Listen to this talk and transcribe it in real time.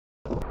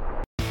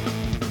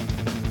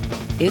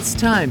It's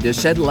time to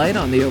shed light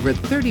on the over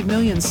 30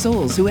 million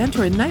souls who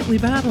enter a nightly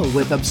battle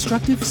with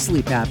obstructive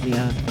sleep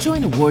apnea.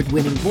 Join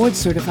award-winning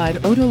board-certified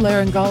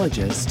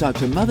otolaryngologist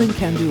Dr. Madan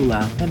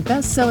Kandula and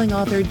best-selling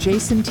author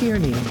Jason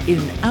Tierney in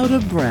Out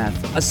of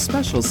Breath, a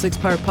special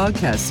 6-part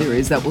podcast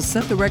series that will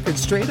set the record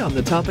straight on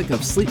the topic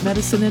of sleep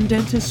medicine and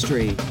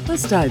dentistry.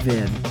 Let's dive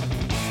in.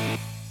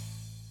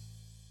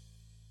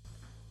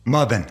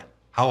 Madan,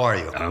 how are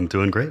you? I'm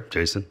doing great,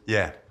 Jason.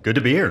 Yeah. Good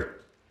to be here.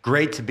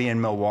 Great to be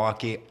in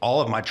Milwaukee. All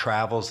of my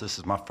travels, this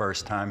is my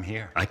first time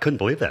here. I couldn't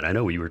believe that. I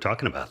know you were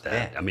talking about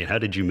that. Yeah. I mean, how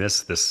did you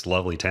miss this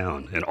lovely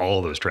town and all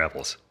of those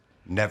travels?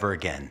 Never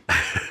again.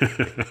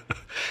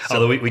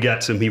 Although we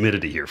got some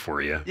humidity here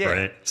for you, Yeah.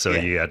 right? So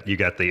you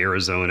got the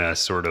Arizona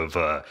sort of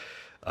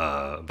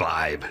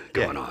vibe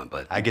going on.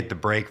 But I get the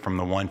break from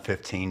the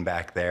 115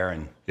 back there,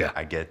 and Yeah.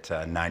 I get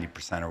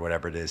 90% or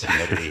whatever it is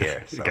humidity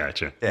here. So,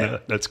 Gotcha. Yeah. No,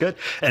 that's good.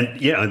 And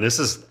and this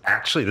is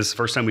the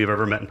first time we've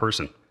ever met in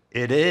person.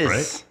 It is.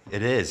 Right?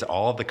 It is.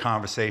 All the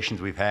conversations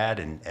we've had,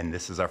 and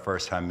this is our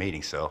first time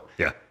meeting. So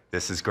Yeah.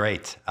 this is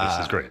great. This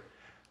is great.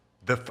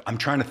 I'm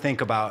trying to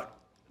think about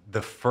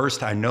the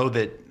first. I know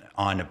that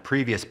on a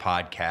previous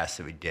podcast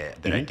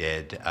that I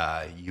did,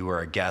 you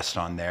were a guest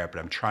on there, but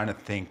I'm trying to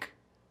think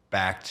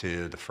back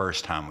to the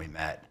first time we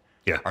met.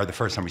 Yeah. Or the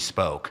first time we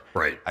spoke.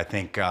 Right. I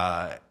think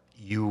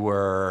you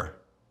were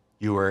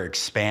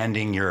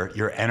expanding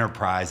your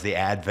enterprise, the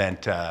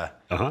Advent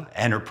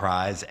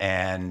enterprise,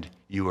 and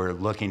you were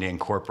looking to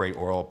incorporate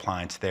oral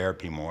appliance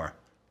therapy more.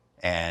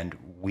 And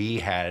we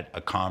had a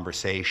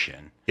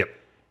conversation Yep.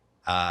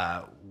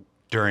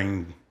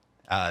 during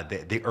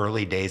the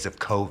early days of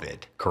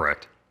COVID.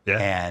 Correct. Yeah.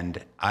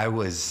 And I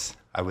was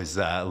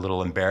a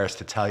little embarrassed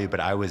to tell you, but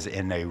I was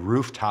in a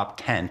rooftop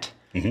tent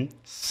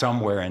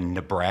somewhere in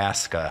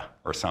Nebraska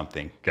or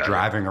something, Got it.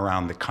 driving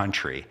around the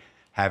country,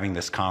 having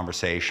this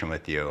conversation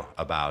with you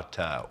about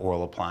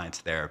oral appliance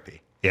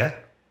therapy. Yeah.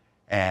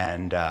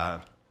 And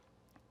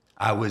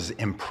I was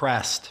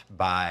impressed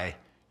by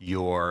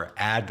your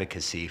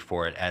advocacy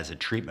for it as a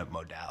treatment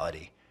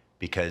modality,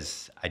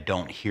 because I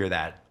don't hear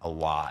that a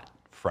lot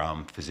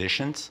from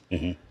physicians.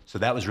 So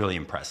that was really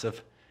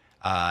impressive.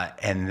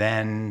 And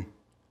then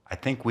I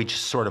think we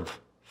just sort of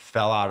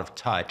fell out of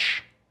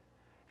touch.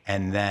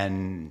 And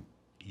then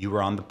you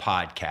were on the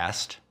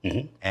podcast.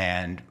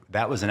 And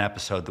that was an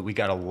episode that we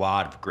got a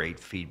lot of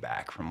great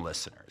feedback from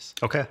listeners.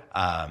 Okay.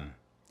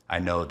 I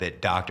know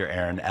that Dr.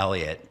 Aaron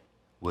Elliott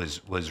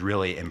was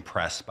really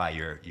impressed by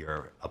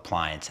your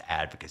appliance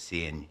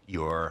advocacy and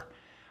your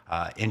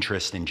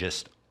interest in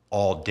just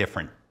all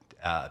different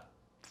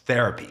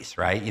therapies,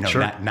 right? You know,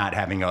 Sure. not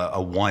having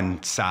a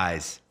one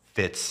size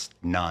fits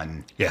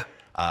none Yeah.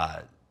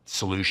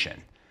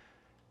 solution.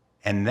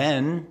 And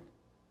then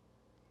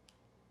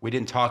we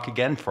didn't talk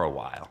again for a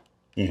while.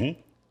 I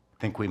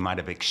think we might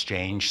have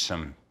exchanged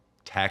some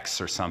texts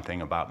or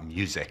something about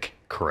music.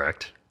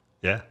 Correct.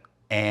 Yeah.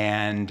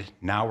 And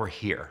now we're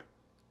here.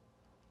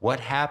 What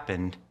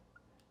happened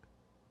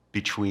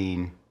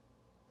between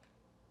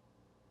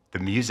the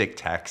music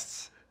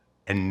texts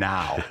and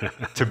now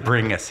to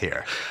bring us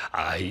here?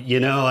 I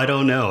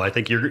don't know. I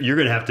think you're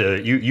going to have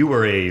to, you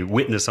were a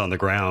witness on the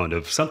ground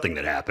of something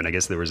that happened. I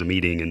guess there was a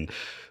meeting in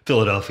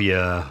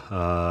Philadelphia.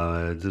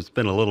 It's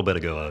been a little bit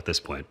ago at this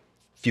point,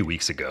 a few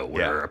weeks ago,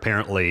 where Yeah.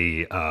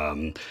 apparently,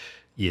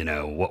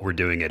 what we're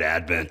doing at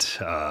Advent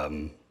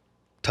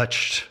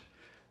touched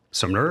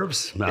some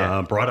nerves,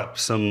 Yeah. brought up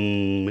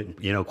some,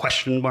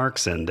 question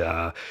marks, and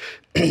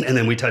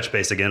then we touched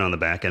base again on the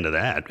back end of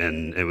that.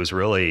 And it was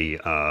really,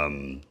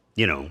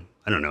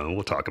 I don't know.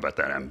 We'll talk about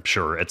that, I'm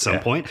sure, at some Yeah.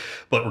 point.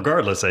 But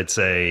regardless, I'd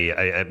say,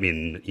 I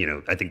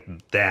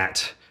think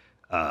that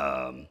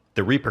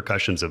the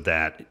repercussions of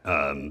that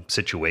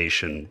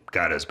situation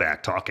got us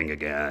back talking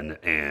again,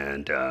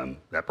 and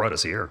that brought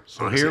us here.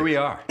 So here we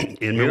are. in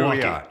Here Milwaukee,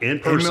 we are. in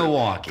person, In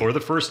Milwaukee. for the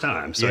first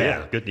time. So Yeah.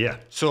 yeah, good. Yeah.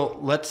 So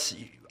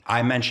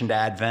I mentioned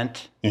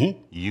Advent.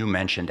 You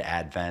mentioned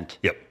Advent.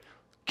 Yep.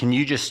 Can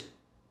you just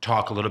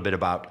talk a little bit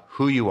about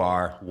who you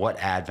are, what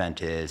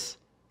Advent is,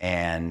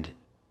 and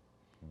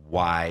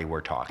why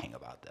we're talking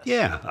about this?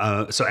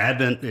 Yeah. So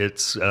Advent,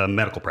 it's a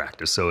medical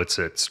practice. So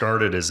it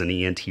started as an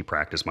ENT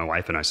practice. My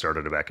wife and I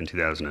started it back in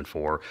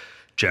 2004.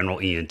 General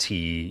ENT,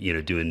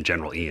 doing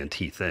general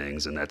ENT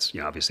things, and that's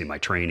obviously my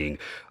training.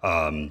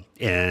 And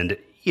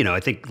I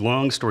think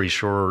long story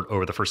short,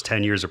 over the first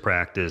 10 years of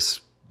practice,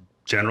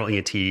 general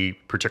ENT,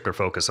 particular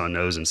focus on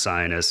nose and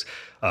sinus,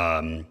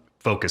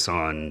 focus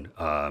on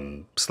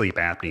sleep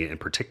apnea in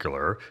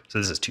particular. So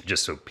this is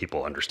just so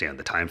people understand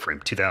the time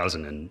frame.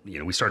 2000 and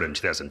we started in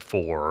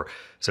 2004.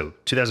 So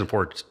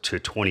 2004 to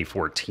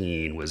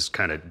 2014 was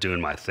kind of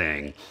doing my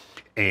thing.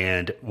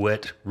 And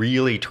what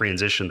really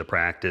transitioned the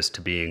practice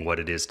to being what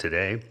it is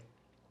today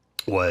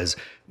was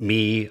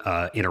me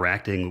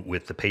interacting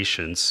with the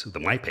patients,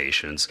 my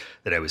patients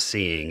that I was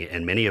seeing,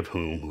 and many of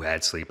whom who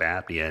had sleep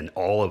apnea, and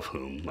all of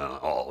whom,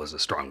 all is a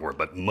strong word,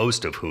 but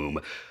most of whom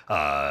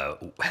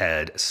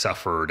had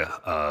suffered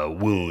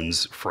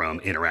wounds from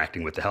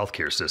interacting with the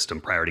healthcare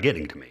system prior to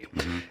getting to me.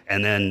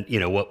 And then,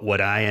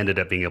 what I ended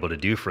up being able to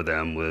do for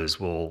them was,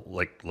 well,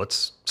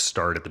 let's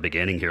start at the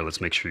beginning here.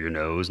 Let's make sure your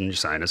nose and your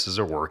sinuses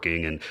are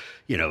working. And,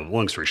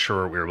 long story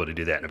short, we were able to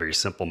do that in a very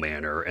simple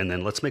manner. And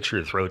then let's make sure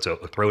your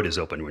throat is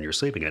open when you're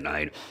sleeping at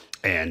night,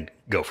 and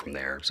go from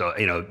there. So,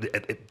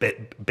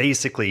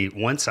 basically,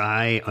 once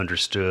I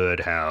understood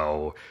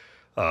how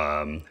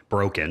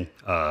broken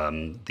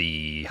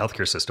the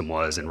healthcare system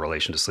was in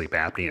relation to sleep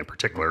apnea in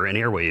particular, and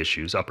airway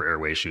issues, upper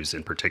airway issues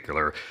in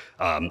particular,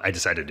 I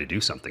decided to do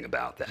something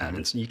about that.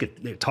 And so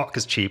talk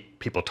is cheap.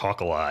 People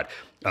talk a lot.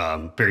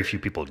 Very few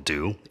people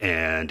do.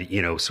 And,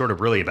 sort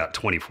of really about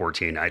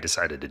 2014, I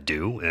decided to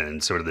do,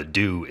 and sort of the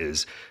do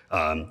is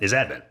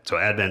Advent. So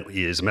Advent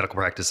is a medical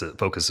practice that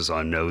focuses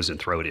on nose and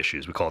throat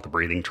issues. We call it the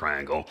breathing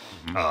triangle.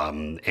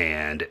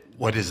 And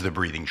what is the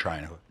breathing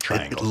triangle?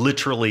 It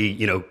literally,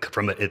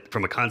 from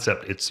a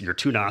concept, it's your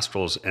two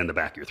nostrils and the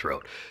back of your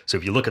throat. So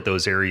if you look at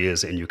those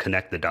areas and you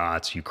connect the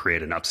dots, you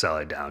create an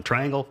upside down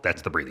triangle.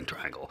 That's the breathing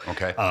triangle.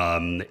 Okay.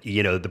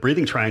 The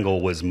breathing triangle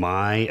was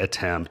my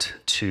attempt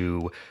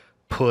to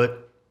put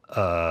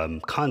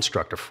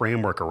construct, a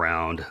framework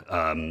around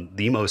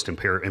the most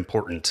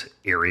important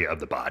area of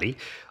the body,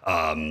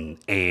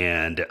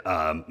 and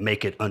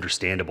make it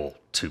understandable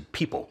to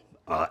people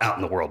out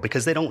in the world,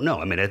 because they don't know.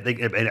 I mean,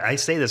 I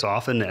say this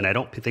often, and I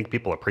don't think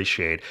people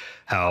appreciate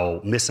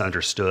how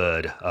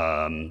misunderstood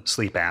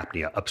sleep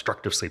apnea,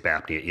 obstructive sleep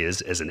apnea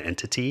is as an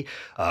entity.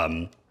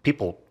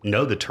 People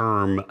know the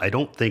term. I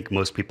don't think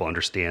most people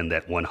understand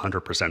that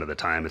 100% of the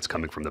time it's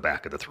coming from the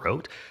back of the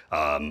throat.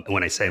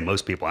 When I say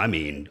most people, I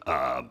mean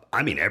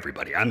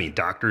everybody. I mean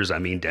doctors. I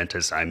mean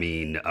dentists. I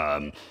mean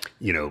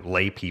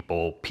lay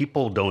people.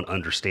 People don't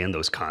understand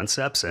those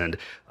concepts, and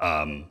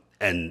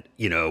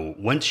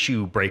once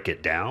you break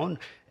it down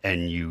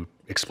and you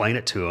explain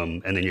it to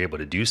them, and then you're able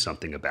to do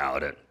something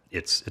about it,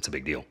 it's a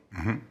big deal.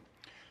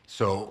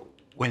 So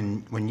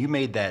when you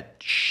made that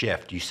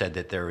shift, you said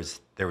that there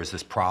was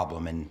this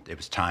problem, and it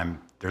was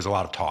time. There's a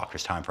lot of talk.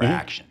 There's time for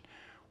action.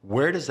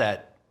 Where does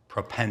that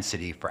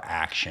propensity for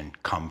action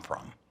come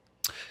from?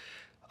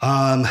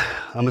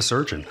 I'm a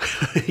surgeon.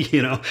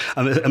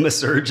 I'm a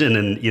surgeon,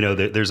 and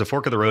there's a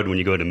fork of the road when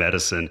you go into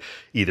medicine.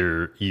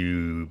 Either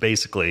you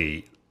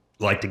basically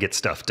like to get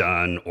stuff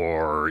done,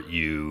 or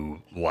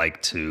you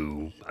like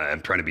to,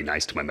 I'm trying to be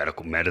nice to my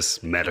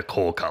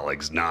medical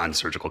colleagues,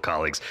 non-surgical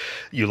colleagues.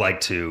 You like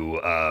to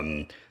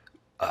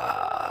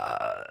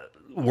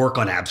work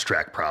on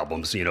abstract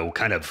problems,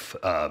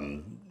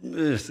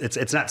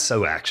 it's not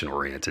so action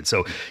oriented.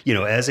 So,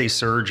 as a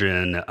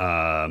surgeon,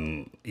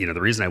 the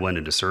reason I went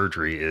into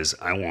surgery is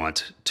I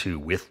want to,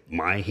 with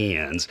my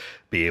hands,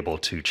 be able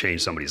to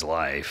change somebody's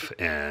life.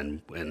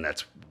 And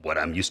that's what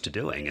I'm used to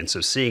doing. And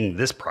so seeing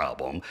this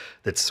problem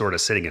that's sort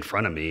of sitting in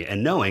front of me,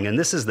 and knowing, and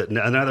this is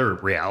another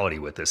reality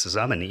with this, is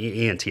I'm an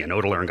ENT, an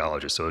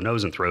otolaryngologist, so a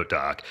nose and throat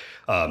doc.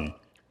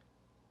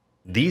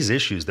 These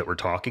issues that we're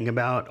talking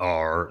about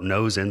are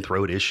nose and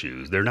throat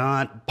issues. They're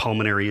not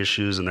pulmonary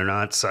issues, and they're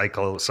not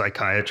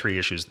psychiatry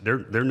issues.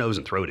 They're nose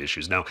and throat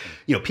issues. Now,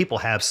 people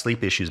have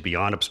sleep issues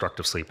beyond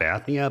obstructive sleep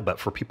apnea, but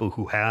for people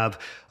who have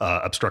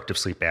obstructive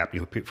sleep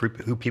apnea,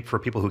 for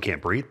people who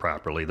can't breathe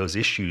properly, those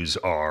issues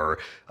are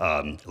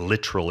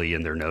literally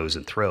in their nose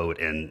and throat.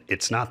 And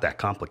it's not that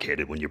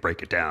complicated when you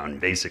break it down.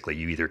 Basically,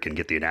 you either can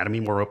get the anatomy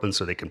more open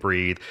so they can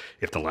breathe.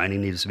 If the lining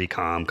needs to be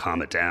calm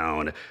it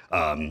down,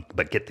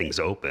 but get things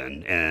open.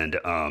 And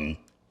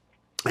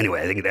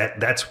anyway, I think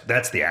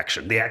that's the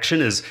action. The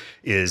action is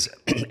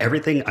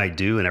everything I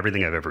do and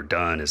everything I've ever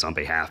done is on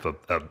behalf of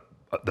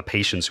the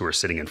patients who are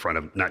sitting in front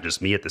of not just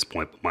me at this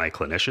point, but my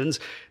clinicians.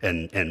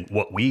 And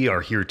what we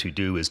are here to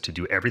do is to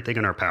do everything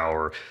in our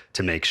power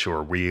to make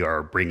sure we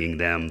are bringing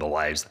them the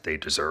lives that they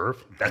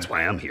deserve. That's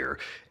why I'm here.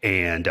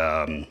 And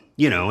and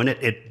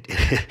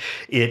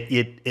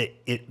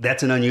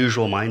that's an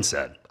unusual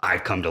mindset.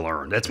 I've come to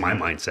learn. That's my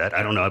mindset.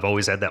 I don't know. I've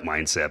always had that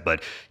mindset,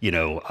 but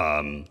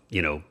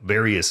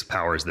various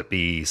powers that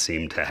be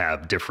seem to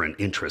have different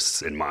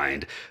interests in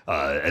mind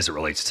as it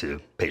relates to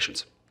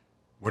patients.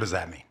 What does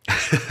that mean?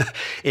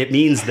 It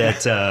means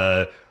that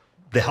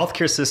the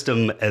healthcare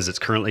system, as it's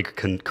currently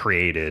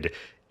created,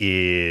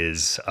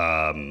 is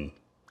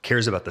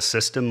cares about the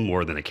system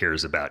more than it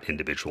cares about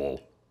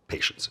individual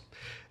patients.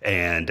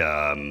 And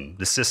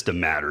the system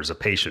matters. A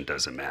patient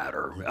doesn't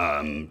matter.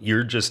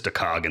 You're just a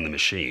cog in the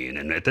machine.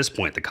 And at this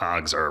point, the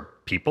cogs are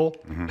people,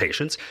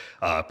 patients,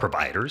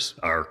 providers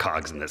are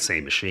cogs in that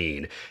same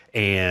machine.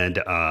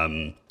 And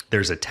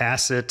there's a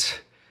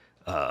tacit,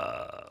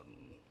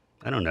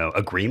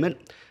 agreement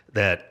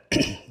that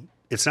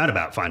it's not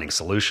about finding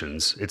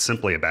solutions. It's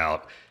simply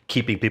about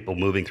keeping people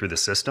moving through the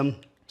system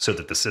so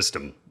that the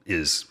system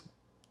is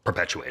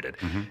perpetuated.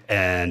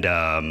 And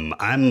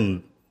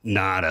I'm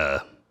not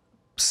a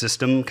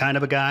system kind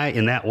of a guy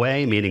in that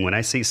way, meaning when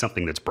I see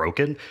something that's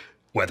broken,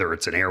 whether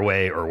it's an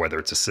airway or whether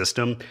it's a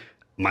system,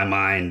 my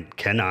mind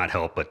cannot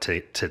help but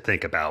to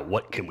think about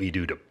what can we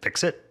do to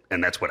fix it.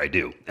 And that's what I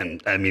do.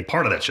 And I mean,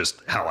 part of that's just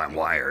how I'm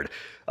wired.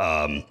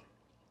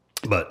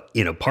 But,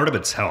 you know, part of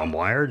it's how I'm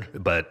wired,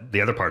 but the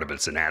other part of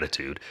it's an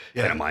attitude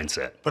and a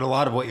mindset. But a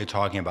lot of what you're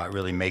talking about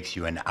really makes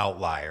you an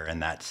outlier in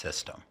that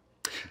system.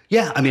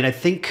 Yeah, I mean, I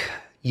think,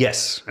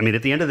 yes. I mean,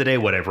 at the end of the day,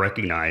 what I've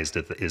recognized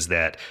is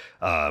that,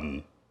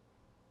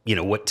 you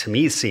know, what to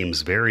me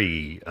seems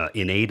very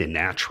innate and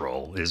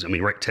natural is, I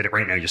mean,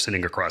 right now you're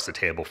sitting across the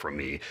table from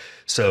me.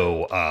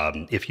 So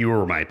if you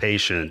were my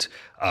patient,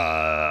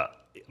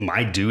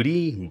 my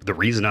duty, the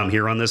reason I'm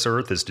here on this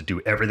earth is to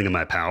do everything in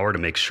my power to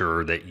make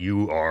sure that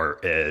you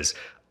are as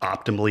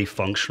optimally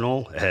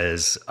functional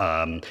as,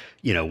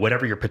 you know,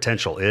 whatever your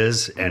potential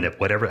is, and if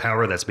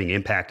however that's being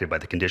impacted by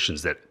the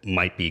conditions that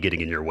might be getting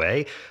in your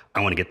way,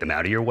 I want to get them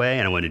out of your way,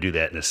 and I want to do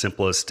that in the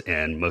simplest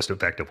and most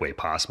effective way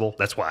possible.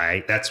 That's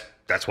why that's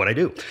what I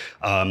do.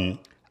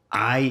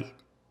 I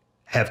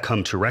have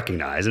come to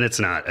recognize, and it's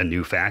not a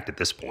new fact at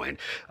this point,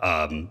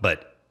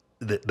 but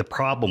the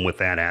problem with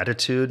that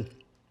attitude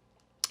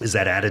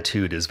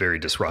is very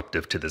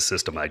disruptive to the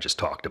system I just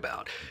talked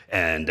about.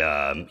 And,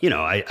 you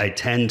know, I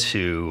tend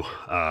to,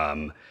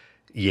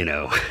 you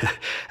know,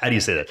 how do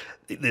you say that?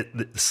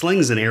 The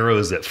slings and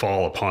arrows that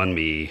fall upon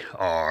me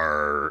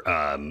are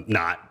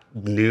not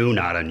new,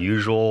 not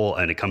unusual,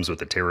 and it comes with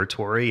the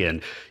territory.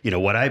 And, you know,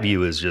 what I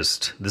view is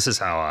just, this is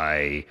how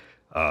I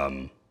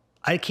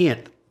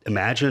can't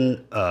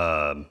imagine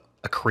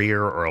a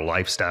career or a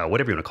lifestyle,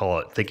 whatever you want to call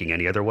it, thinking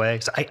any other way.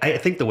 So I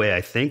think the way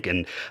I think,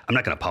 and I'm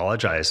not going to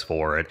apologize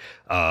for it.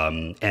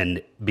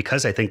 And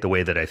because I think the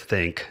way that I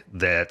think,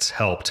 that's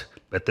helped,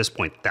 at this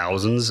point,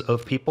 thousands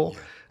of people.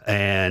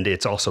 And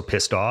it's also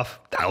pissed off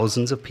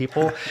thousands of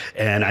people.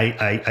 And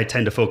I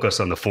tend to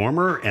focus on the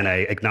former, and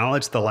I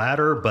acknowledge the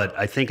latter. But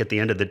I think at the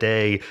end of the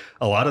day,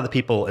 a lot of the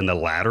people in the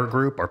latter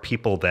group are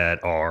people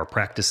that are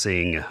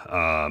practicing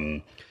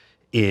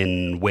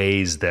in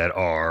ways that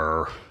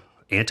are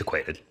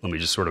antiquated. Let me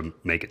just sort of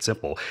make it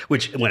simple,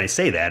 which when I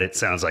say that, it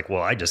sounds like,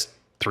 well, I just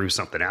threw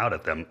something out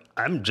at them.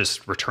 I'm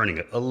just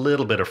returning a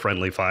little bit of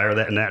friendly fire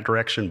in that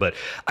direction, but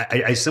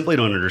I simply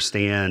don't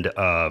understand.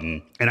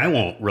 And I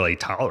won't really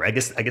tolerate,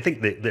 I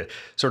think the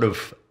sort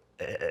of,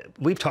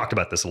 we've talked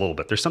about this a little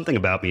bit. There's something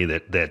about me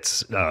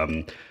that's,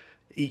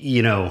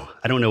 you know,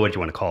 I don't know what you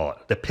want to call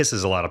it, that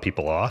pisses a lot of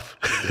people off.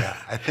 Yeah,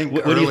 I think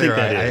what earlier do you think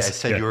that I is?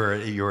 said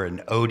you were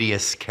an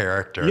odious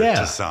character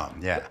to some.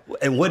 Yeah.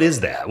 And what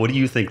is that? What do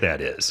you think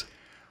that is?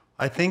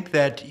 I think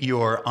that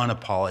you're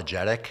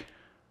unapologetic,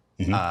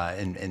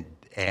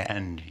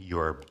 and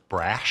you're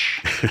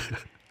brash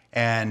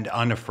and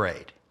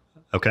unafraid.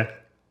 Okay.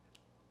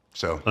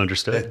 So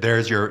understood.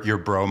 There's your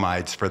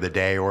bromides for the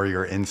day, or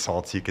your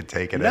insults. You could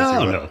take it as you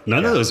will. No,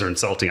 none of those are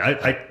insulting.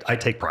 I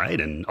take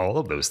pride in all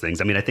of those things.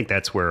 I mean, I think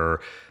that's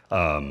where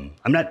I'm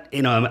not.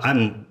 You know,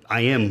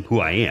 I am who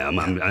I am.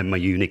 I'm a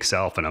unique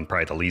self, and I'm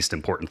probably the least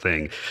important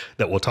thing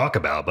that we'll talk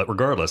about. But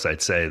regardless,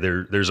 I'd say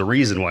there's a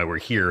reason why we're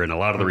here, and a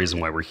lot of the reason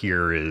why we're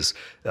here is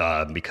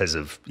because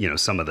of, you know,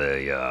 some of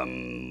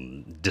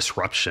the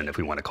disruption, if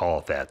we want to call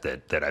it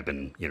that I've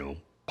been, you know,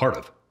 part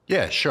of.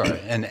 Yeah, sure.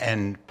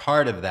 And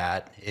part of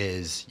that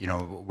is, you know,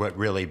 what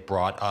really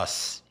brought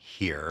us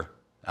here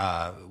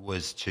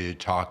was to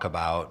talk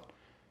about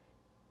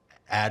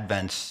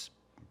Advent's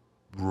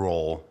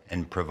role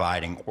in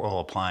providing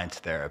oral appliance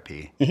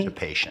therapy to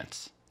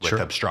patients with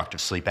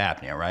obstructive sleep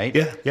apnea, right?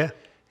 Yeah.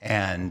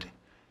 And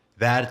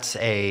that's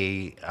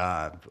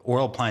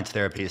oral appliance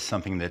therapy is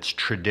something that's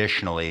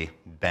traditionally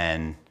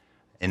been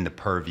in the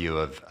purview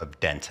of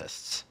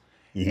dentists.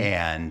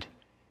 And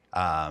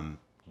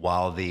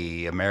while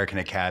the American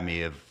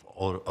Academy of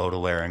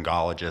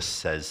Otolaryngologists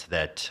says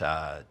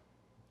that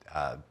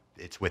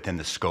it's within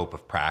the scope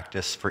of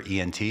practice for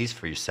ENTs,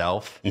 for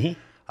yourself,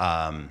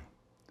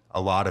 a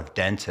lot of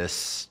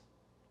dentists,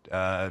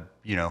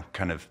 you know,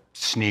 kind of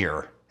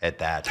sneer at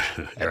that.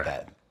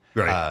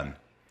 Right.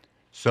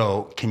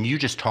 So can you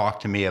just talk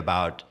to me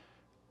about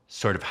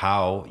sort of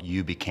how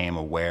you became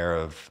aware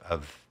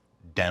of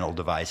dental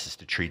devices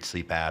to treat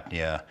sleep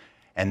apnea,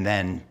 and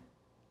then,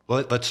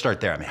 well, let's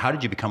start there. I mean, how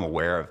did you become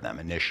aware of them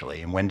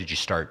initially, and when did you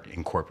start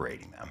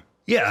incorporating them?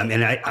 Yeah, I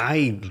mean,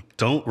 I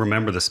don't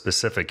remember the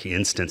specific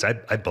instance. I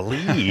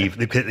believe,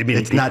 I mean,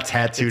 it's not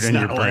tattooed in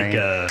your brain.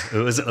 Like,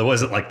 it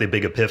wasn't like the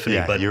big epiphany,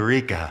 Yeah, but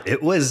eureka.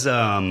 It was.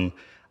 So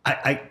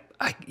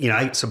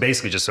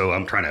basically, just so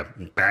I'm trying to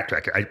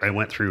backtrack here, I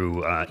went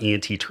through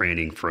ENT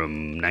training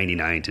from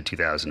 '99 to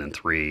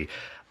 2003.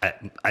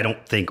 I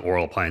don't think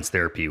oral appliance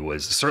therapy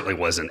certainly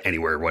wasn't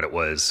anywhere what it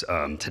was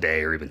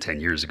today or even 10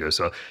 years ago.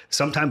 So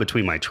sometime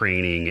between my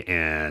training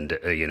and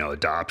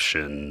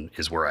adoption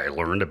is where I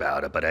learned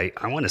about it. But I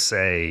want to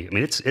say, I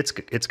mean,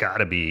 it's got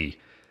to be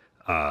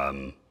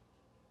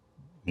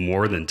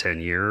more than 10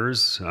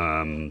 years.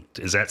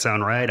 Does that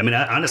sound right? I mean,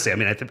 honestly,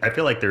 I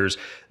feel like there's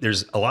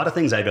a lot of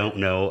things I don't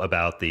know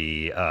about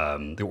the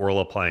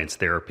oral appliance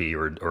therapy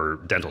or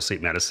dental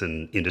sleep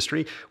medicine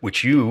industry,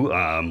 which we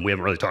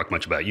haven't really talked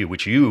much about you,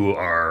 which you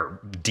are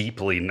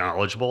deeply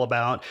knowledgeable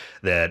about,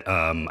 that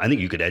I think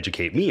you could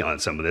educate me on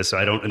some of this. So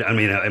I'm going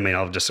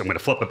to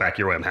flip it back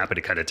your way. I'm happy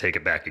to kind of take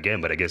it back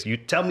again, but I guess you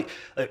tell me,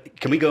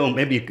 can we go,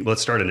 maybe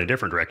let's start in a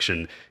different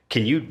direction.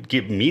 Can you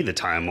give me the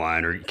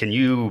timeline, or can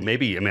you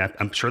maybe,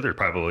 I'm sure there are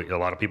probably a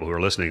lot of people who are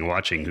listening and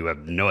watching who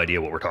have no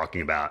idea what we're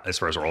talking about as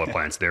far as oral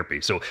appliance therapy.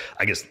 So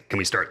I guess, can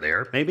we start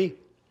there maybe?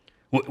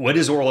 What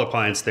is oral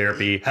appliance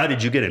therapy? How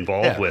did you get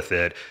involved with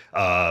it?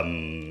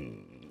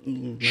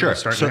 Sure.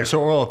 So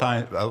oral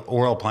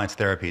appliance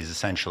therapy is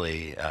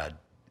essentially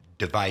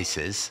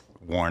devices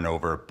worn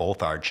over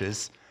both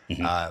arches,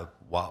 to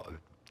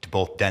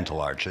both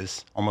dental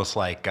arches, almost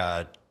like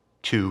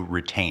two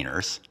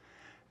retainers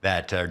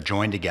that are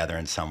joined together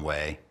in some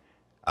way,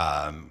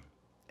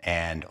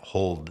 and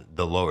hold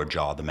the lower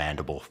jaw, the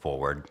mandible,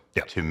 forward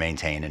to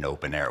maintain an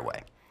open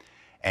airway.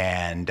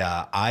 And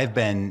I've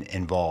been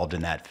involved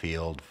in that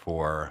field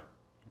for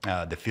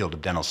the field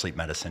of dental sleep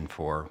medicine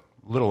for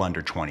a little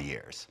under 20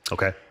 years.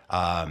 Okay.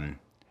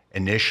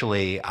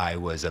 Initially, I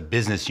was a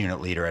business unit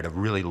leader at a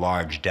really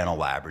large dental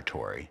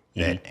laboratory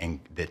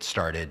that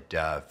started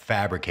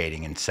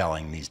fabricating and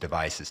selling these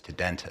devices to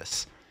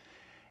dentists.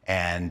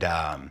 And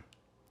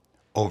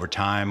over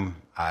time,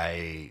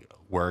 I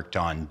worked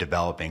on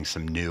developing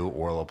some new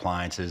oral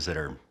appliances that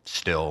are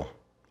still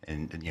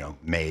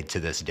made to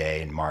this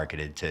day and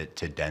marketed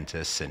to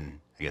dentists and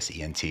I guess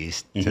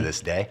ENTs to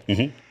this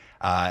day.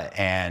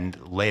 And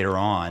later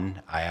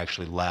on, I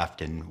actually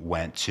left and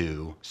went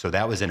to, so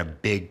that was in a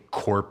big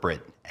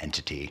corporate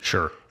entity.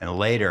 Sure. And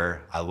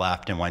later, I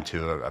left and went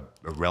to a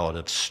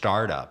relative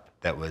startup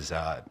that was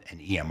an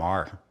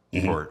EMR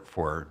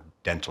for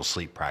dental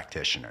sleep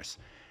practitioners,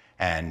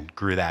 and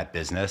grew that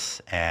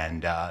business,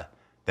 and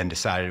then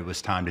decided it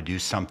was time to do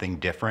something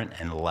different,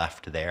 and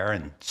left there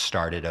and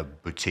started a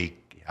boutique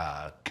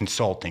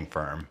consulting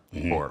firm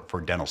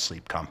for dental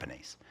sleep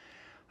companies.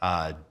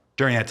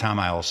 During that time,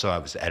 I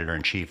was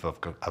editor-in-chief of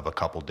a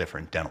couple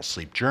different dental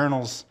sleep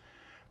journals.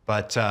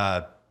 But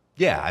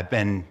I've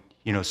been,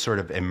 sort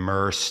of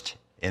immersed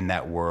in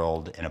that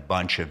world in a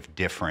bunch of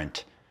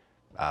different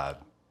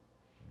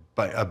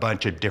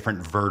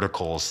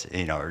verticals,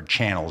 or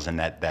channels in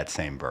that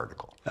same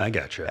vertical. I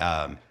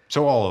gotcha.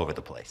 So all over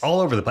the place.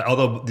 All over the place.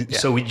 Although,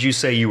 so would you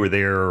say you were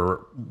there,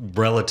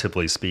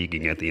 relatively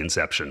speaking, at the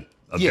inception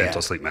of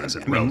dental sleep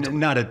medicine? I mean,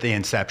 not at the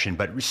inception,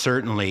 but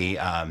certainly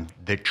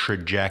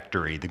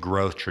the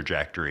growth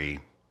trajectory,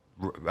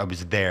 I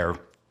was there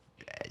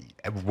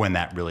when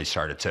that really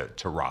started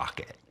to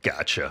rocket.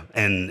 Gotcha.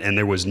 And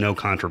there was no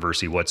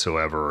controversy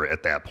whatsoever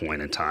at that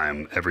point in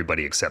time.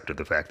 Everybody accepted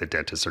the fact that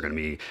dentists are going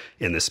to be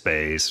in this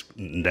space.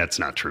 That's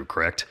not true,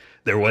 correct?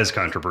 There was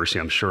controversy.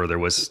 I'm sure there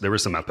was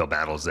some uphill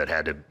battles that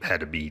had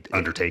to be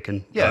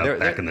undertaken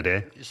back in the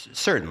day.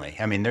 Certainly.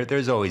 I mean,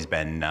 there's always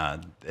been,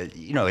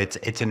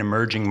 it's an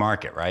emerging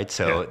market, right?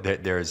 So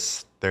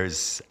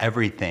there's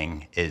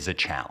everything is a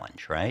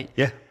challenge, right?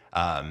 Yeah.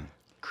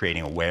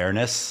 Creating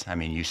awareness. I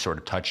mean, you sort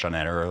of touched on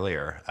that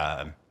earlier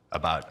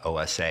about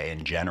OSA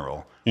in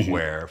general,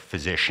 where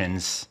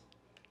physicians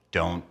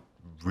don't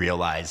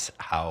realize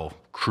how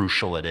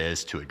crucial it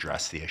is to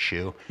address the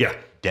issue. Yeah.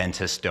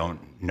 Dentists don't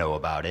know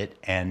about it,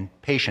 and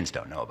patients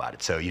don't know about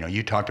it. So,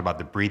 you talked about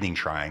the breathing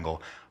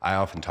triangle. I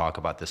often talk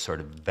about this sort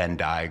of Venn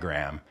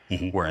diagram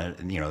where,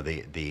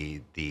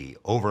 the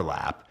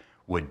overlap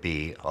would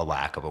be a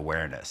lack of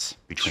awareness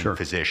between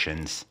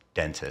physicians,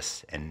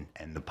 dentists, and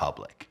the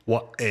public.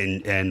 Well,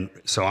 and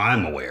so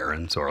I'm aware,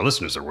 and so our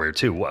listeners are aware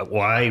too.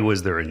 Why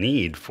was there a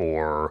need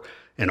for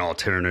an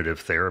alternative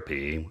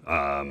therapy?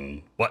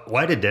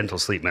 Why did dental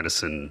sleep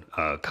medicine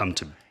come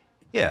to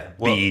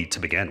be to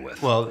begin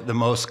with? Well, the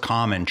most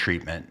common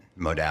treatment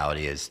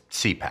modality is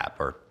CPAP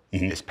or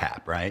is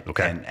PAP, right?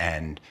 Okay.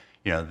 And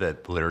the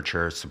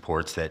literature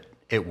supports that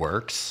it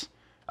works.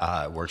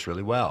 It works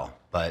really well,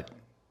 but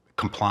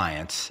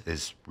compliance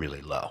is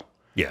really low.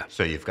 Yeah.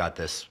 So you've got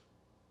this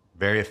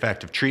very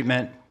effective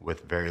treatment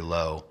with very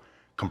low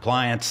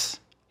compliance.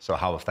 So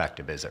how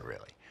effective is it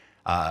really?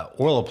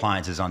 Oral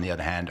appliances, on the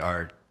other hand,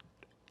 are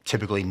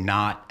typically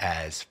not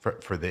as,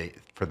 for the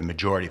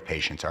majority of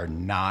patients, are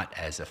not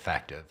as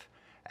effective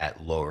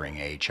at lowering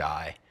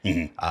AHI.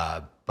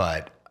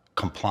 But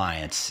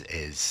compliance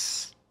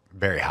is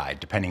very high,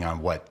 depending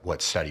on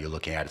what study you're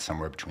looking at. It's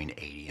somewhere between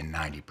 80 and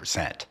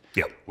 90%,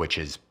 which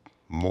is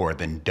more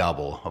than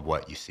double of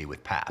what you see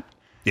with PAP.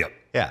 Yep.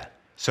 Yeah.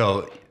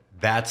 So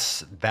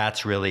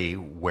that's really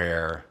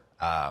where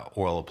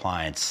oral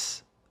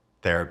appliance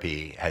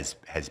therapy has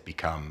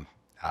become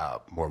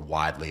more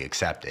widely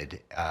accepted.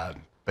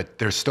 But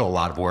there's still a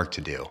lot of work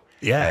to do.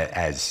 Yeah.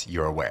 As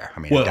you're aware. I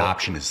mean,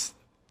 adoption is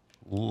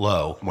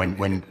low.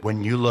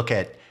 When you look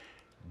at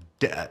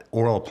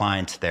oral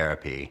appliance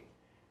therapy,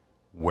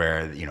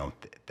 where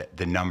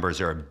the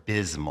numbers are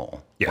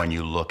abysmal when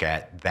you look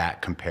at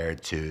that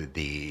compared to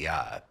the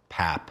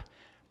PAP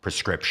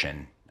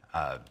prescription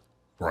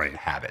Right.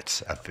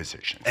 habits of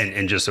physicians.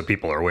 And just so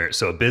people are aware,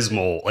 so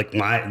abysmal, like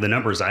the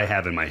numbers I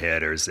have in my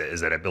head is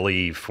that I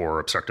believe for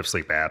obstructive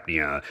sleep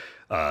apnea,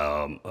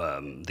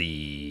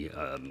 the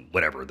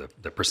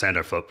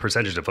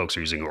percentage of folks who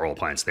are using oral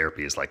appliance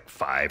therapy is like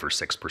 5 or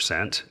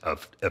 6%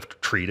 of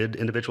treated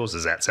individuals.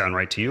 Does that sound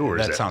right to you, or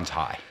That sounds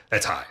high.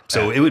 That's high.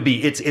 So it would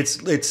be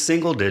it's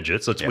single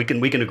digits. We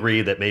can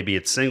agree that maybe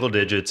it's single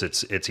digits.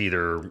 It's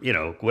either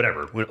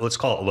whatever. Let's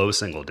call it low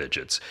single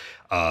digits.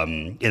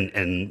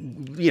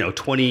 And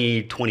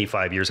 20,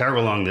 25 years, however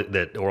long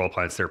that oral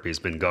appliance therapy has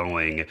been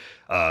going,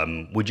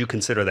 would you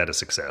consider that a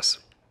success?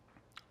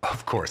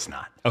 Of course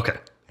not. Okay.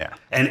 Yeah.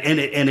 And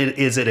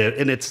it's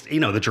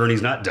the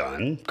journey's not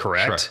done,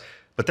 correct? Sure.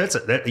 But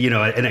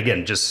and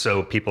again, just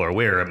so people are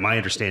aware, my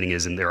understanding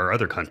is, and there are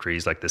other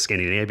countries like the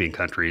Scandinavian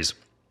countries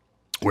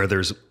where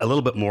there's a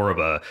little bit more of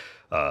a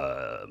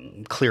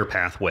clear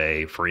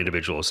pathway for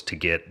individuals to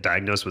get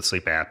diagnosed with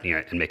sleep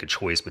apnea and make a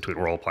choice between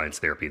oral appliance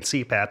therapy and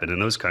CPAP. And in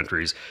those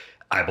countries,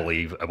 I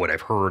believe what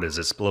I've heard is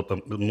it's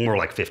more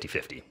like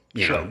 50-50.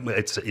 Sure.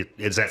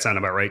 Does that sound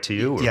about right to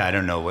you? Or? Yeah, I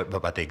don't know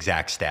about the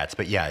exact stats,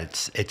 but yeah,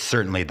 it's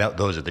certainly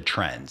those are the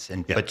trends.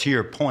 But to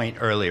your point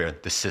earlier,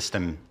 the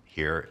system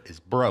here is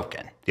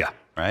broken. Yeah.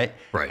 Right.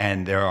 Right.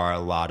 And there are a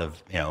lot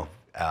of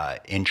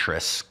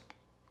interests,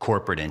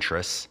 corporate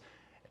interests,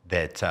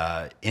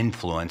 that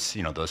influence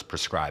those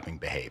prescribing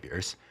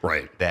behaviors.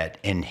 Right. That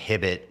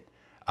inhibit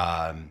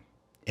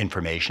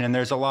information, and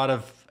there's a lot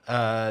of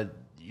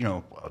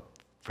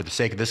for the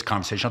sake of this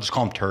conversation, I'll just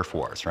call them turf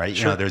wars, right?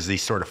 Sure. There's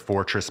these sort of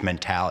fortress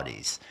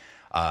mentalities.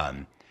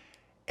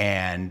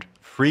 And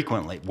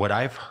frequently, what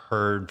I've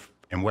heard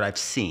and what I've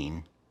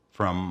seen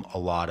from a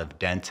lot of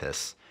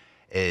dentists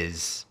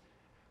is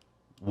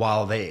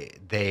while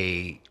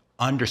they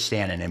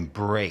understand and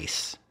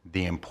embrace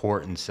the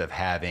importance of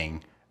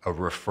having a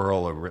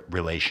referral or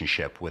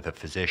relationship with a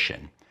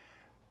physician,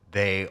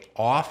 they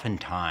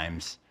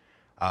oftentimes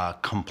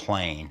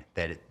complain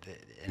that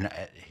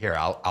here,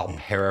 I'll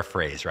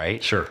paraphrase,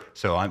 right? Sure.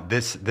 So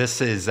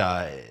this is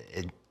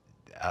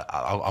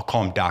I'll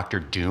call him Dr.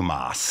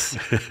 Dumas,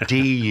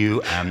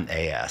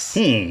 Dumas.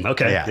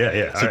 Okay.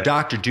 Yeah. So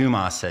Dr.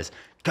 Dumas says,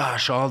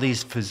 "Gosh, all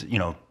these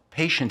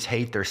patients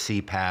hate their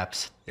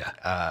CPAPs.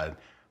 Yeah.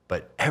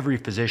 But every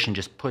physician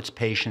just puts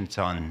patients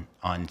on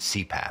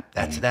CPAP.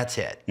 That's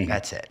it. Mm-hmm.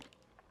 That's it."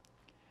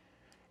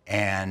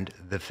 And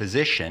the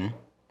physician,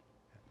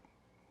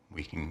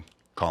 we can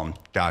call him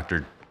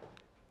Dr.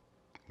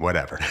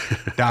 whatever,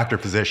 Dr.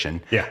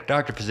 Physician. Yeah.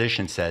 Dr.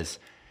 Physician says,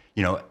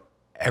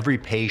 every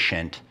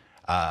patient,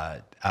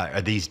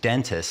 these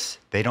dentists,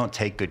 they don't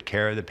take good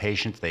care of the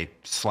patients. They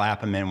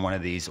slap them in one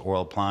of these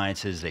oral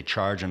appliances. They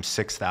charge them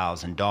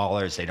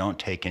 $6,000. They don't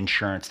take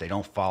insurance. They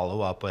don't follow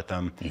up with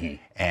them. Mm-hmm.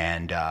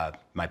 And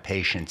my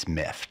patient's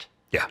miffed.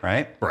 Yeah.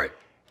 Right? Right.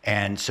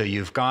 And so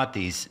you've got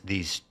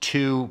these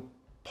two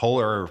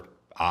polar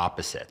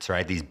opposites,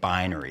 right? These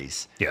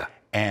binaries. Yeah.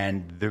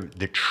 And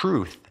the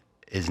truth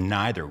is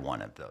neither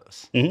one of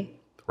those. Mm-hmm.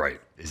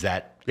 Right. Is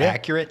that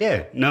accurate?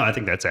 Yeah. No, I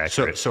think that's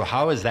accurate. So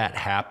how has that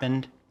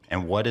happened,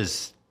 and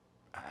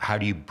how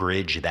do you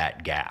bridge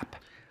that gap?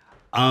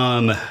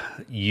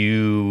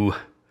 You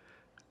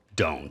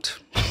don't.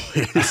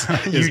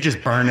 You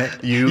just burn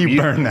it. You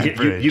burn that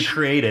bridge. You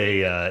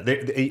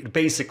create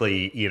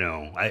basically,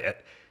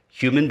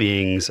 human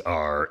beings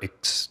are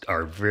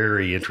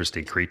very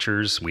interesting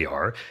creatures. We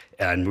are,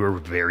 and we're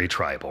very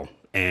tribal.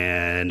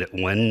 And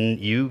when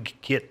you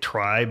get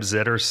tribes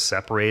that are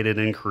separated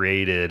and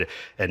created,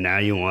 and now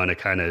you want to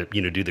kind of,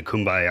 do the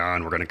kumbaya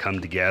and we're going to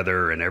come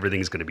together and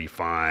everything's going to be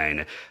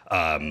fine,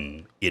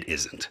 it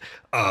isn't.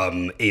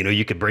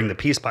 You could bring the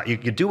peace, you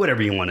could do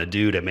whatever you want to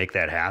do to make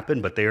that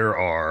happen, but there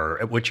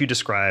are, what you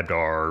described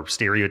are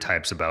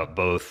stereotypes about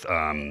both,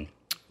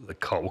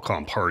 we'll call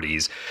them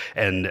parties.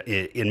 And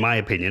in my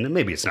opinion, and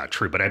maybe it's not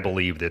true, but I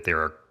believe that there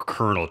are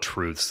kernel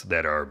truths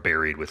that are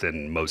buried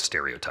within most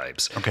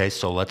stereotypes. Okay,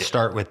 so let's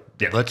start with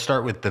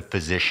the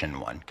physician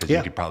one, because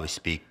you could probably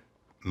speak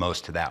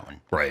most to that one.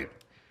 Right.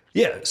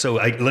 Yeah. So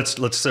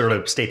let's sort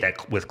of state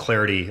that with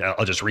clarity.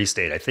 I'll just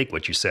restate, I think,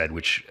 what you said,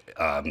 which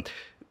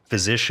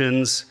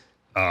physicians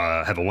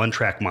have a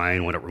one-track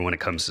mind when it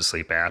comes to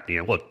sleep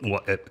apnea. Well,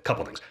 a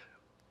couple of things.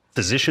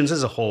 Physicians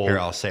as a whole. Here,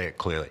 I'll say it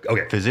clearly.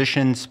 Okay.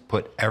 Physicians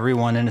put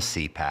everyone in a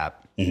CPAP,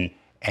 mm-hmm.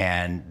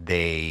 and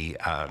they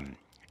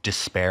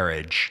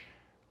disparage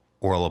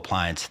oral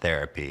appliance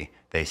therapy.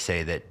 They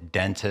say that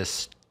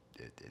dentists,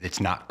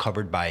 it's not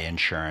covered by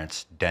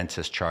insurance.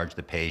 Dentists charge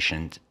the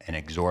patient an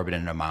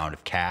exorbitant amount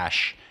of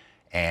cash,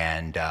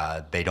 and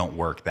they don't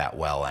work that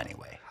well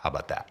anyway. How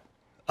about that?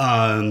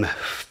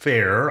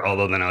 Fair,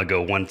 although then I'll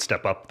go one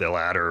step up the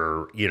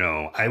ladder.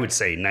 I would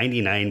say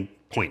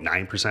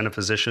 99.9% of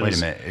physicians. Wait a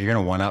minute, you're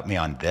going to one-up me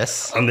on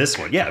this? On this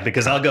one, yeah,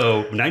 because I'll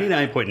go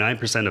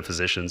 99.9% of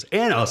physicians,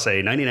 and I'll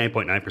say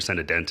 99.9%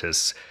 of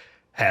dentists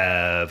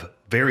have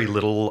very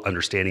little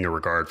understanding or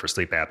regard for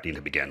sleep apnea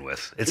to begin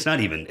with.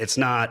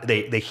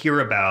 They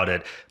hear about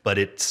it, but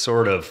it's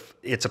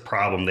a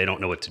problem they don't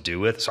know what to do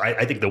with. So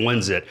I think the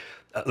ones that,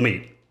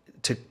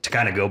 to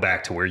kind of go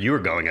back to where you were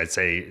going, I'd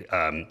say,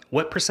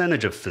 what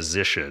percentage of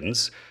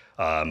physicians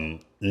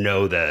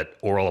know that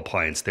oral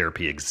appliance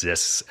therapy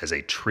exists as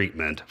a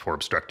treatment for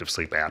obstructive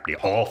sleep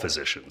apnea? All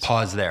physicians.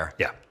 Pause there.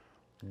 Yeah.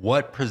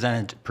 What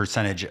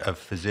percentage of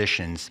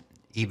physicians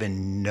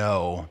even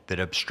know that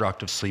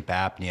obstructive sleep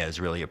apnea is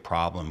really a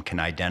problem, can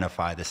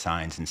identify the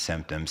signs and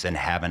symptoms, and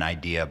have an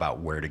idea about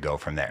where to go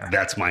from there?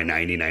 That's my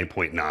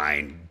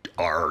 99.9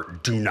 are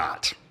do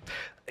not.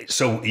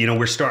 So,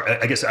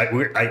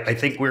 I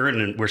think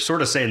we're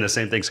sort of saying the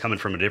same things coming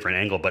from a different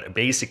angle, but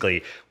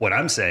basically what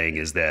I'm saying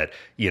is that,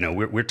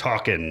 we're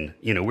talking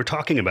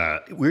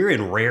about, we're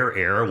in rare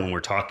air when we're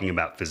talking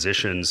about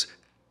physicians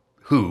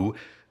who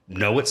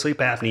know what sleep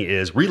apnea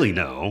is, really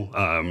know,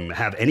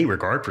 have any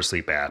regard for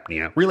sleep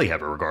apnea, really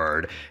have a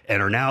regard,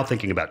 and are now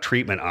thinking about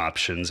treatment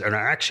options and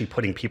are actually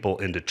putting people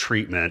into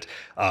treatment.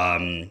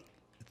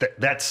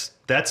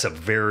 That's a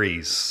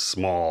very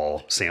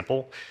small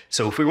sample.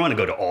 So if we want to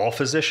go to all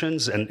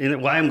physicians,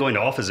 and why I'm going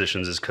to all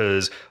physicians is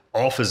because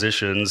all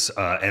physicians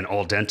and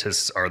all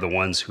dentists are the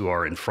ones who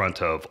are in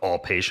front of all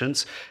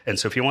patients. And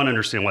so if you want to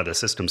understand why the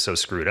system's so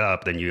screwed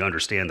up, then you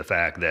understand the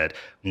fact that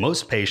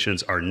most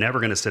patients are never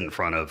going to sit in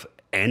front of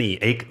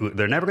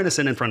they're never going to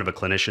sit in front of a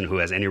clinician who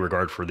has any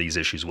regard for these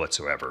issues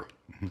whatsoever.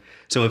 Mm-hmm.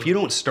 So if you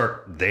don't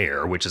start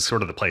there, which is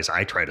sort of the place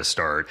I try to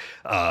start,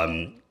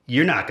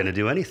 you're not going to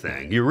do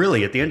anything. You're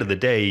really, at the end of the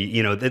day,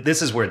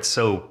 this is where it's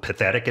so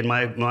pathetic in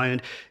my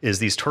mind, is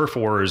these turf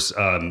wars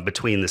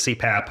between the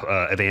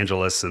CPAP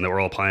evangelists and the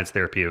oral appliance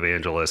therapy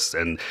evangelists,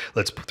 and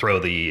let's throw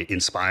the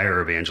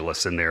Inspire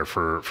evangelists in there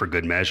for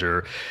good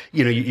measure.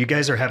 You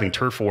guys are having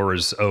turf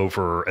wars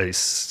over a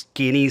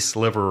skinny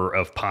sliver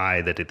of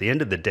pie that at the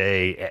end of the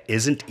day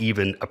isn't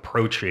even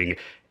approaching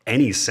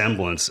any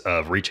semblance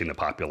of reaching the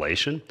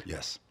population.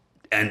 Yes.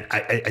 And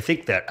I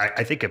think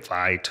if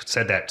I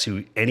said that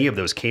to any of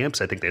those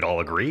camps, I think they'd all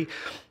agree.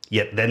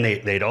 Yet then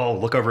they'd all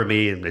look over at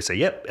me and they say,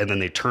 yep. And then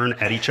they turn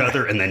at each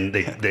other and then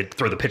they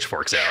throw the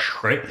pitchforks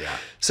out, right? Yeah.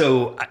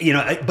 So,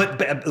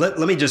 but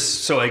let me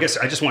just, so I guess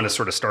I just want to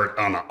sort of start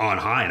on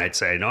high, and I'd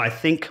say, no, I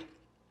think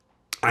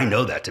I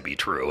know that to be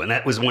true. And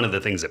that was one of the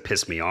things that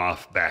pissed me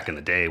off back in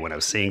the day when I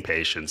was seeing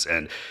patients.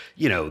 And,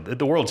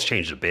 the world's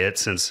changed a bit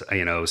since, I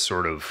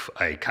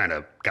kind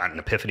of got an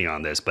epiphany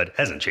on this, but it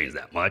hasn't changed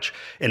that much.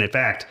 And in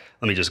fact,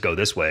 let me just go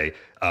this way.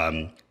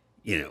 At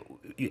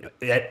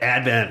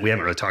Advent, we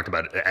haven't really talked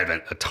about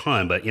Advent a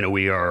ton, but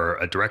we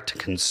are a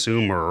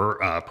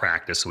direct-to-consumer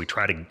practice, so we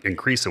try to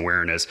increase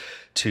awareness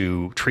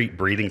to treat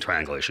breathing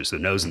triangle issues, the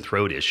nose and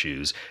throat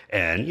issues.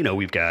 And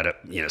we've got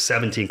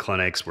 17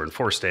 clinics. We're in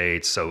 4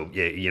 states, so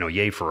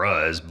yay for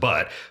us.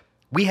 But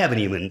we haven't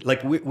even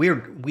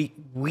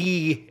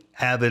we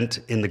haven't,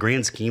 in the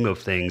grand scheme of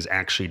things,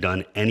 actually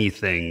done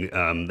anything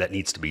that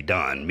needs to be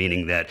done.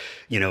 Meaning that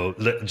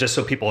just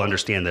so people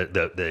understand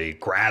the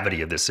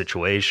gravity of this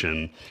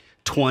situation.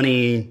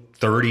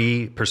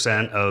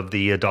 20-30% of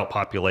the adult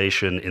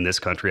population in this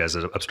country has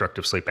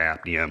obstructive sleep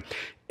apnea.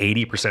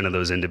 80% of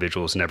those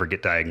individuals never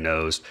get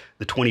diagnosed.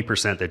 The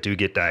 20% that do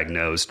get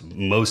diagnosed,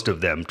 most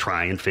of them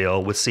try and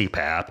fail with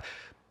CPAP.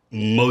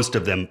 Most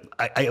of them,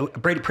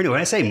 Brady, when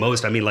I say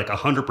most, I mean like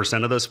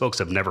 100% of those folks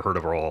have never heard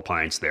of oral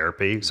appliance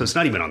therapy. So it's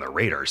not even on their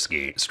radar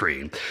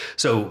screen.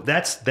 So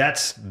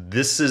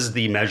this is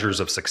the measures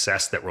of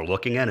success that we're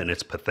looking at, and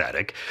it's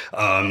pathetic.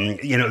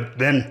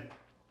 Then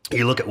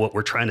you look at what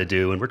we're trying to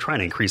do, and we're trying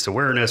to increase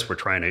awareness. We're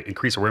trying to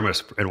increase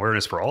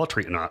awareness for all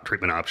treatment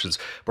options,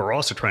 but we're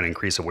also trying to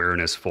increase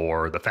awareness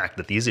for the fact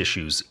that these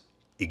issues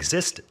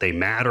exist, they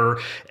matter,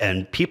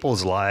 and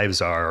people's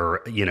lives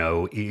are,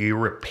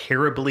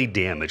 irreparably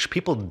damaged.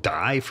 People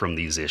die from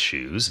these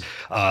issues.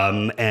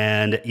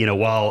 And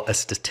while a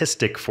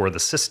statistic for the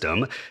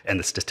system,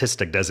 and the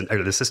system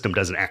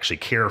doesn't actually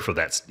care for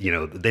that,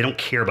 they don't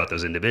care about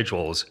those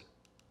individuals.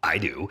 I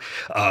do.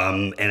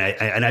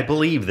 And I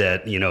believe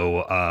that,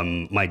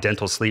 my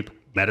dental sleep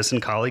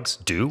medicine colleagues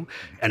do.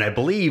 And I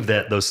believe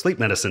that those sleep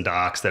medicine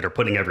docs that are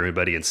putting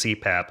everybody in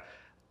CPAP,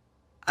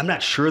 I'm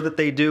not sure that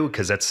they do,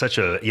 because that's such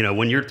a,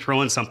 when you're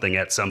throwing something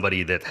at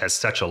somebody that has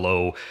such a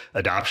low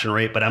adoption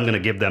rate, but I'm going to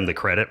give them the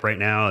credit right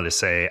now to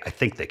say, I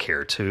think they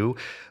care too.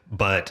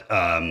 But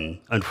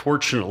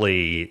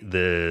unfortunately,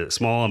 the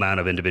small amount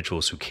of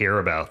individuals who care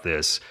about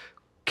this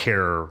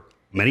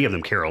many of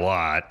them care a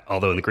lot,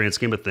 although in the grand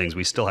scheme of things,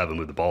 we still haven't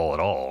moved the ball at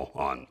all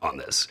on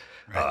this.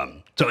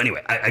 Right. So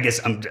anyway, I guess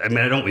I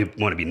don't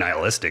want to be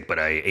nihilistic, but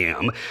I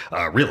am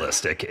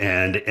realistic.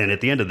 And at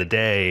the end of the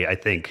day, I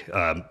think,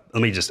 I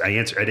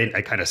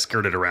kind of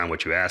skirted around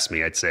what you asked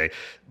me. I'd say,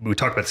 we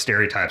talked about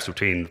stereotypes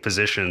between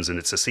physicians and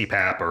it's a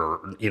CPAP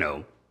or,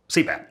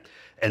 CPAP.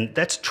 And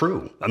that's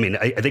true. I mean,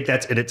 I think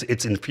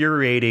it's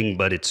infuriating,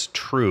 but it's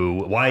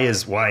true. Why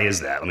is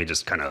that? Let me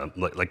just kind of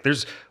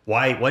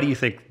why do you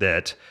think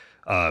that,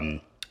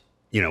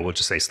 we'll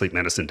just say sleep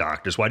medicine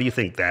doctors, why do you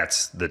think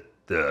that's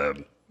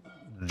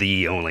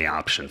the only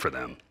option for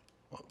them?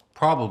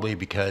 Probably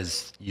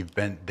because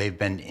they've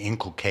been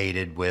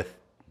inculcated with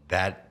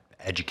that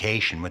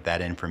education, with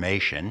that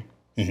information.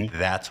 Mm-hmm.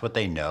 That's what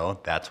they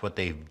know. That's what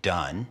they've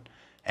done.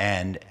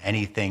 And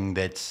anything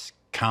that's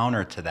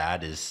counter to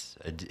that is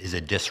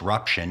a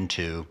disruption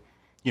to,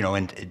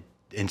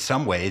 in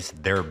some ways,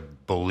 their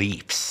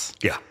beliefs.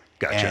 Yeah,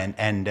 gotcha.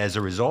 And as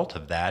a result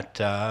of that,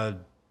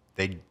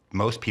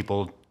 most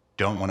people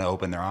don't want to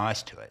open their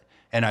eyes to it.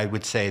 And I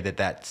would say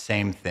that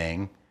same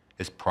thing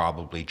is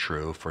probably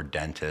true for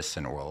dentists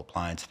and oral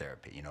appliance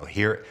therapy.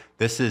 Here,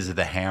 this is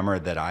the hammer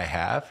that I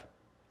have.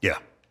 Yeah.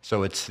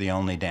 So it's the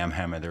only damn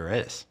hammer there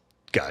is.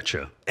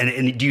 Gotcha.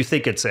 And do you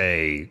think it's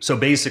so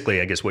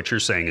basically, I guess what you're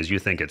saying is you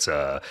think it's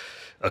a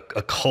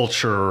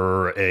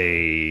culture,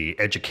 a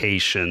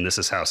education, this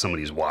is how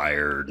somebody's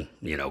wired,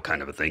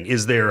 kind of a thing.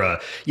 Is there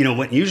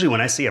usually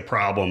when I see a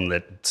problem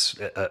that's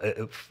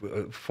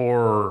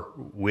for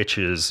which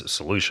is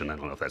solution, I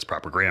don't know if that's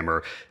proper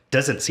grammar,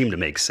 doesn't seem to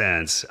make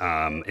sense.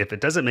 If it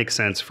doesn't make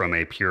sense from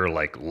a pure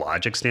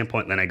logic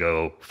standpoint, then I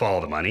go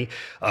follow the money.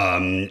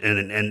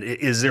 And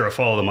is there a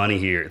follow the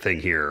money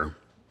thing here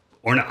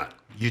or not?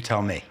 You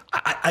tell me.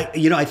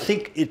 I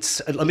think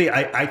it's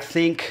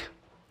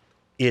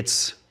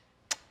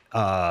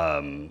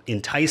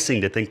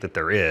enticing to think that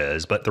there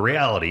is, but the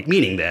reality,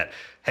 meaning that,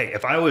 hey,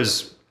 if I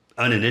was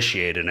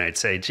uninitiated and I'd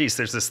say, geez,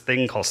 there's this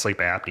thing called sleep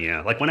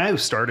apnea. Like when I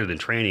started in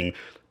training,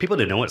 people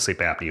didn't know what sleep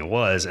apnea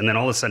was, and then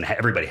all of a sudden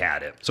everybody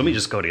had it. So let me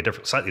just go to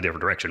a slightly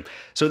different direction.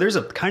 So there's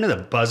a kind of the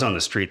buzz on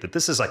the street that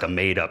this is like a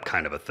made up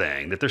kind of a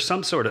thing, that there's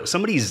some sort of,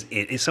 somebody's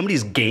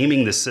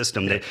gaming the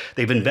system, that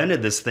they've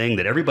invented this thing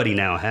that everybody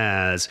now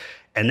has.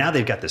 And now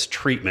they've got this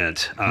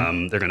treatment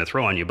they're going to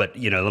throw on you. But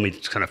let me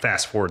just kind of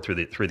fast forward through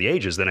the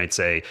ages. Then I'd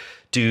say,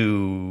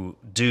 do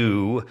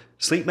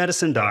sleep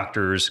medicine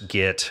doctors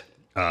get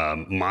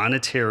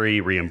monetary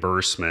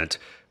reimbursement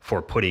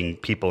for putting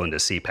people into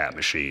CPAP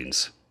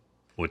machines?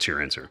 What's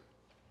your answer?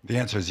 The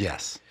answer is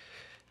yes.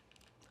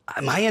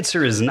 My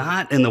answer is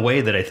not in the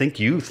way that I think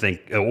you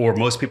think, or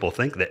most people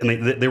think that. I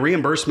mean, the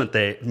reimbursement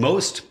that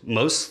most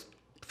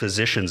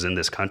physicians in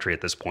this country at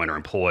this point are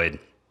employed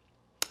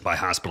by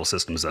hospital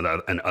systems and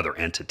other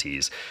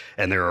entities.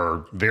 And there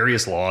are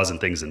various laws and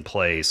things in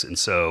place. And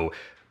so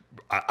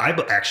I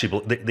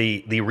actually,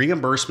 the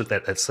reimbursement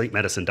that a sleep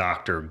medicine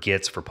doctor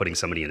gets for putting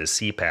somebody in a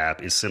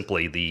CPAP is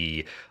simply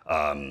the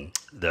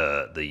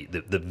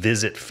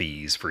visit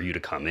fees for you to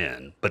come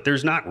in. But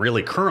there's not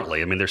really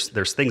currently, I mean,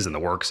 there's things in the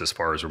works as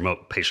far as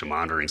remote patient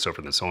monitoring, so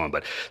forth and so on.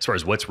 But as far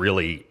as what's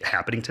really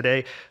happening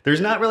today, there's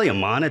not really a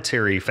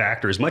monetary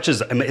factor as much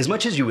as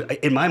you,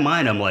 in my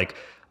mind, I'm like,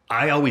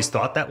 I always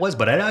thought that was,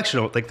 but I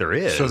actually don't think there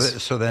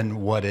is. So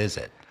then what is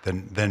it?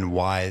 Then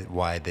why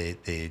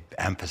the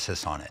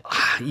emphasis on it?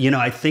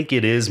 I think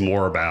it is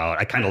more about,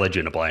 I kind of led you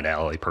in a blind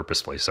alley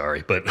purposefully,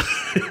 sorry, but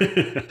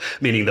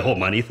meaning the whole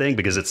money thing,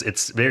 because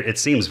it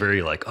seems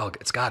very like, oh,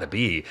 it's got to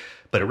be,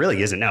 but it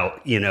really isn't now,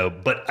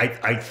 but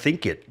I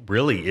think it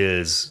really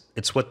is,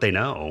 it's what they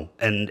know.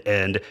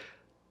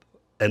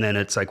 And then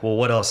it's like, well,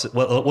 what else?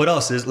 What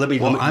else is?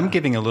 I'm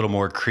giving a little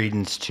more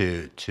credence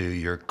to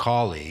your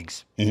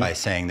colleagues by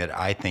saying that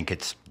I think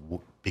it's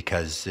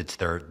because it's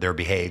their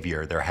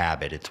behavior, their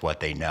habit. It's what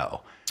they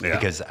know. Yeah.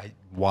 Because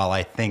while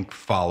I think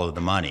follow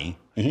the money,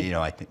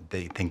 I think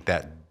they think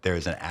that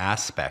there's an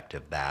aspect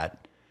of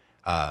that.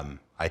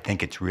 I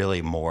think it's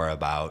really more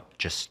about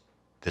just,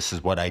 this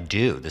is what I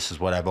do. This is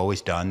what I've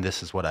always done.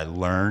 This is what I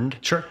learned.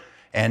 Sure.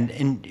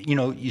 And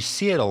you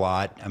see it a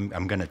lot.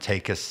 I'm going to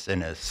take us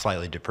in a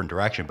slightly different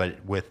direction, but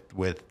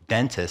with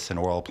dentists and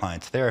oral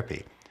appliance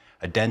therapy,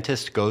 a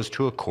dentist goes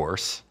to a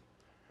course.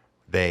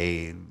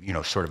 They,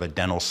 sort of a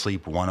dental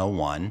sleep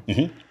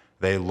 101.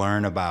 They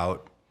learn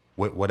about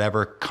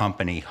whatever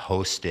company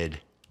hosted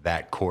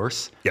that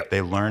course. Yep.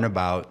 They learn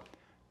about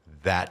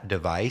that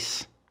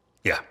device.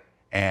 Yeah.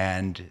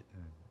 And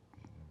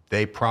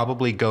they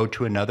probably go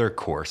to another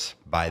course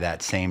by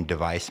that same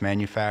device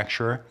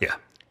manufacturer. Yeah.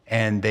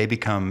 And they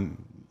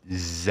become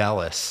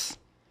zealous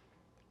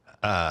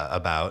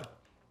about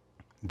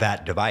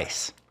that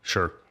device.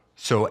 Sure.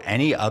 So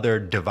any other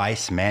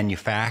device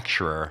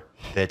manufacturer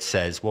that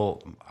says,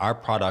 well, our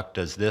product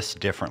does this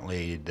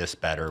differently, this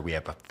better, we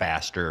have a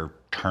faster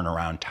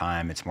turnaround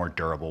time, it's more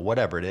durable,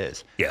 whatever it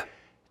is. Yeah.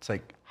 It's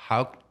like,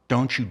 how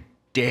don't you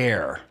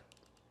dare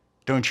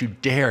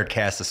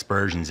cast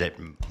aspersions at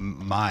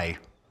my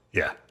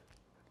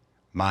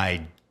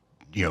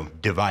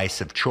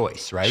device of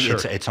choice, right? Sure.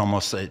 It's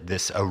almost a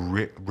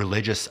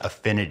religious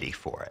affinity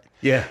for it.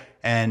 Yeah.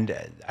 And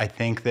I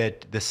think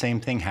that the same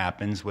thing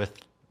happens with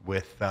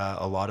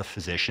a lot of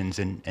physicians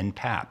in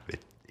PAP.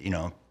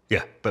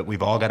 Yeah. But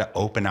we've all got to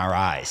open our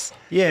eyes.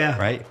 Yeah.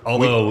 Right.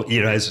 Although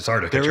it's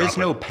hard to. There is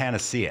no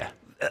panacea.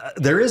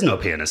 There is no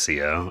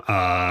panacea.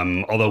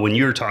 Although when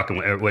you're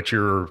talking, what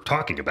you're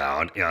talking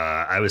about,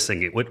 I was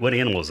thinking, what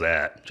animal is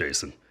that,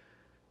 Jason?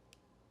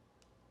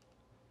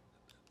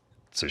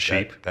 It's a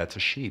sheep. That's a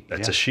sheep.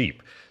 That's a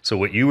sheep. So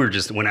what you were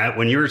just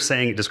when you were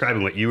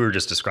describing what you were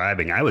just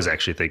describing, I was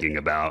actually thinking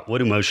about, what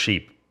do most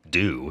sheep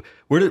do?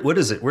 Where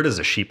does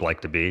a sheep like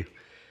to be?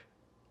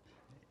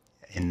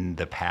 In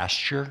the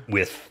pasture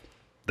with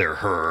their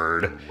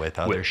herd, with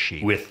other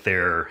sheep, with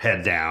their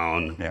head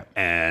down, yeah.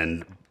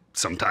 and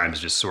sometimes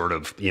just sort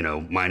of,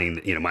 minding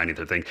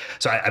their thing.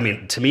 So, I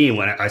mean, to me,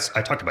 when I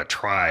talked about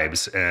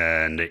tribes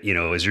and,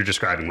 as you're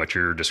describing what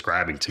you're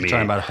describing to me.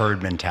 Talking about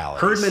herd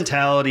mentality. Herd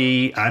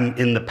mentality, I'm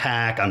in the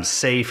pack, I'm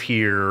safe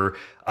here.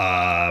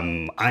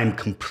 I'm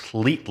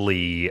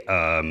completely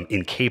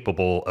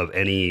incapable of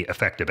any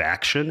effective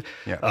action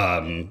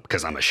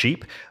because I'm a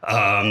sheep,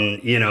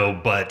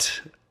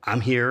 but I'm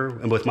here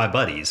with my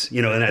buddies,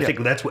 and I think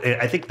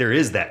I think there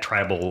is that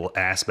tribal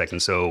aspect.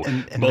 And so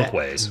both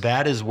ways.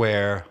 That is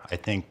where I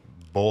think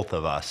both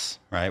of us,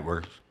 right,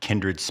 we're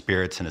kindred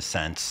spirits in a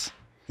sense,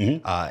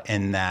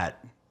 in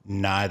that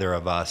neither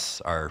of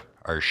us are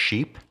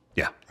sheep.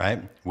 Yeah.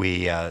 Right.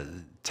 We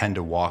tend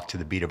to walk to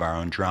the beat of our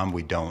own drum.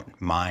 We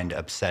don't mind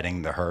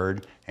upsetting the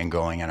herd and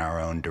going in our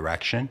own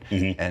direction.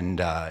 And,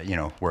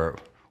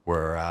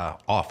 we're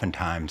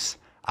oftentimes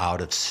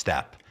out of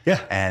step.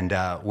 Yeah. And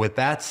with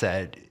that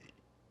said,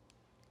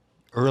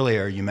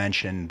 earlier you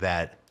mentioned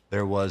that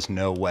there was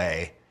no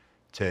way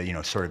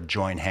to, sort of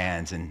join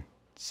hands and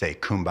say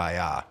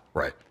kumbaya.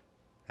 Right.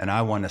 And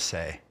I want to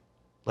say,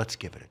 let's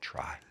give it a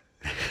try.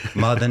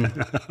 Mothin.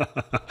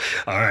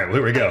 All right,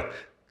 here we go.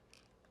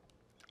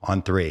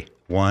 On 3.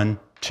 1,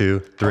 2,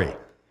 3.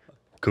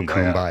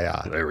 Kumbaya.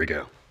 Kumbaya. There we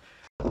go.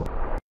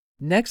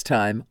 Next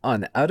time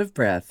on Out of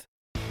Breath.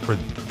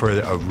 For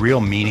a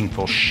real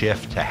meaningful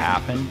shift to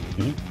happen,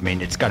 I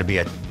mean, it's got to be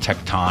a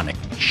tectonic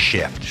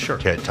shift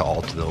to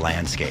alter the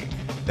landscape.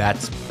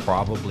 That's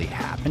probably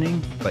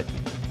happening, but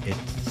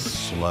it's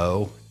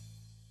slow